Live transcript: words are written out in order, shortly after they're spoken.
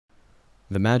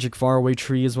The Magic Faraway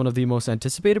Tree is one of the most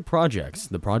anticipated projects.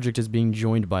 The project is being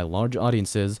joined by large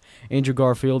audiences. Andrew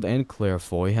Garfield and Claire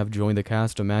Foy have joined the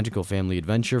cast of magical family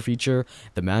adventure feature,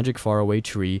 The Magic Faraway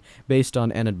Tree, based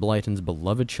on Enid Blyton's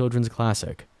beloved children's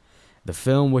classic. The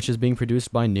film, which is being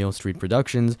produced by Neil Street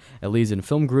Productions, Elysian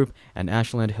Film Group, and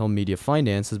Ashland Hill Media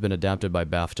Finance, has been adapted by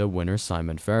BAFTA winner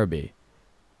Simon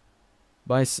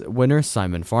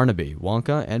Farnaby,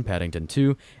 Wonka, and Paddington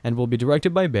 2, and will be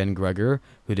directed by Ben Gregor,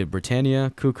 who did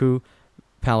Britannia, Cuckoo,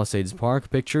 Palisades Park.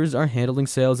 Pictures are handling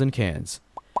sales in Cannes.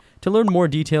 To learn more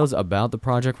details about the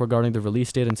project regarding the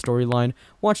release date and storyline,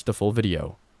 watch the full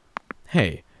video.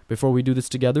 Hey, before we do this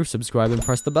together, subscribe and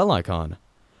press the bell icon.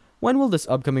 When will this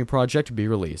upcoming project be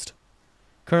released?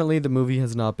 Currently, the movie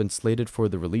has not been slated for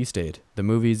the release date. The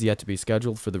movie is yet to be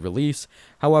scheduled for the release,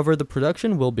 however, the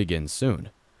production will begin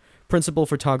soon. Principal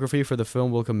photography for the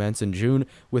film will commence in June,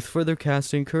 with further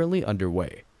casting currently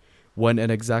underway. When an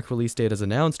exact release date is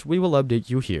announced, we will update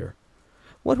you here.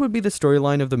 What would be the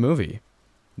storyline of the movie?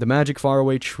 The Magic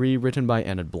Faraway Tree, written by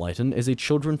Enid Blyton, is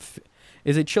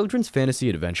a children's fantasy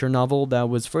adventure novel that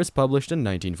was first published in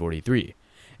 1943.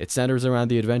 It centers around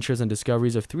the adventures and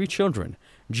discoveries of three children,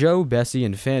 Joe, Bessie,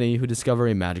 and Fanny, who discover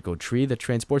a magical tree that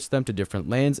transports them to different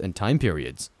lands and time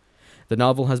periods. The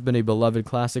novel has been a beloved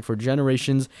classic for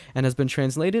generations and has been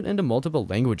translated into multiple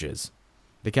languages.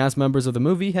 The cast members of the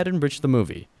movie had enriched the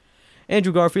movie.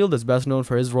 Andrew Garfield is best known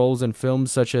for his roles in films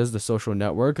such as The Social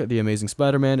Network, The Amazing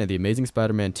Spider-Man, and The Amazing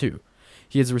Spider-Man 2.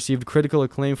 He has received critical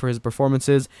acclaim for his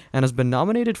performances and has been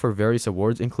nominated for various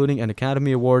awards, including an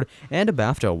Academy Award and a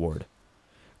BAFTA Award.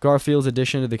 Garfield's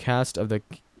addition to the cast of the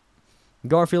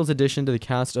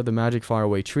Magic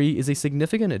Faraway Tree is a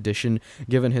significant addition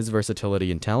given his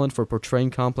versatility and talent for portraying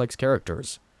complex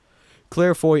characters.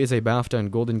 Claire Foy is a BAFTA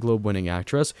and Golden Globe winning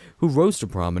actress who rose to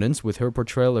prominence with her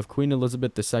portrayal of Queen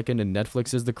Elizabeth II in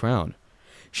Netflix's The Crown.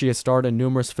 She has starred in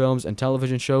numerous films and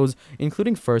television shows,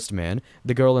 including First Man,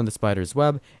 The Girl in the Spider's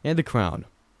Web, and The Crown.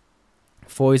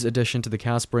 Foy's addition to the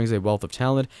cast brings a wealth of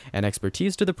talent and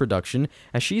expertise to the production,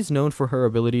 as she's known for her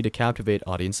ability to captivate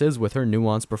audiences with her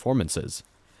nuanced performances.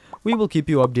 We will keep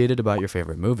you updated about your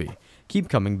favorite movie. Keep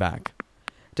coming back.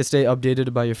 To stay updated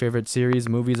about your favorite series,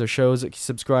 movies, or shows,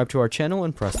 subscribe to our channel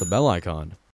and press the bell icon.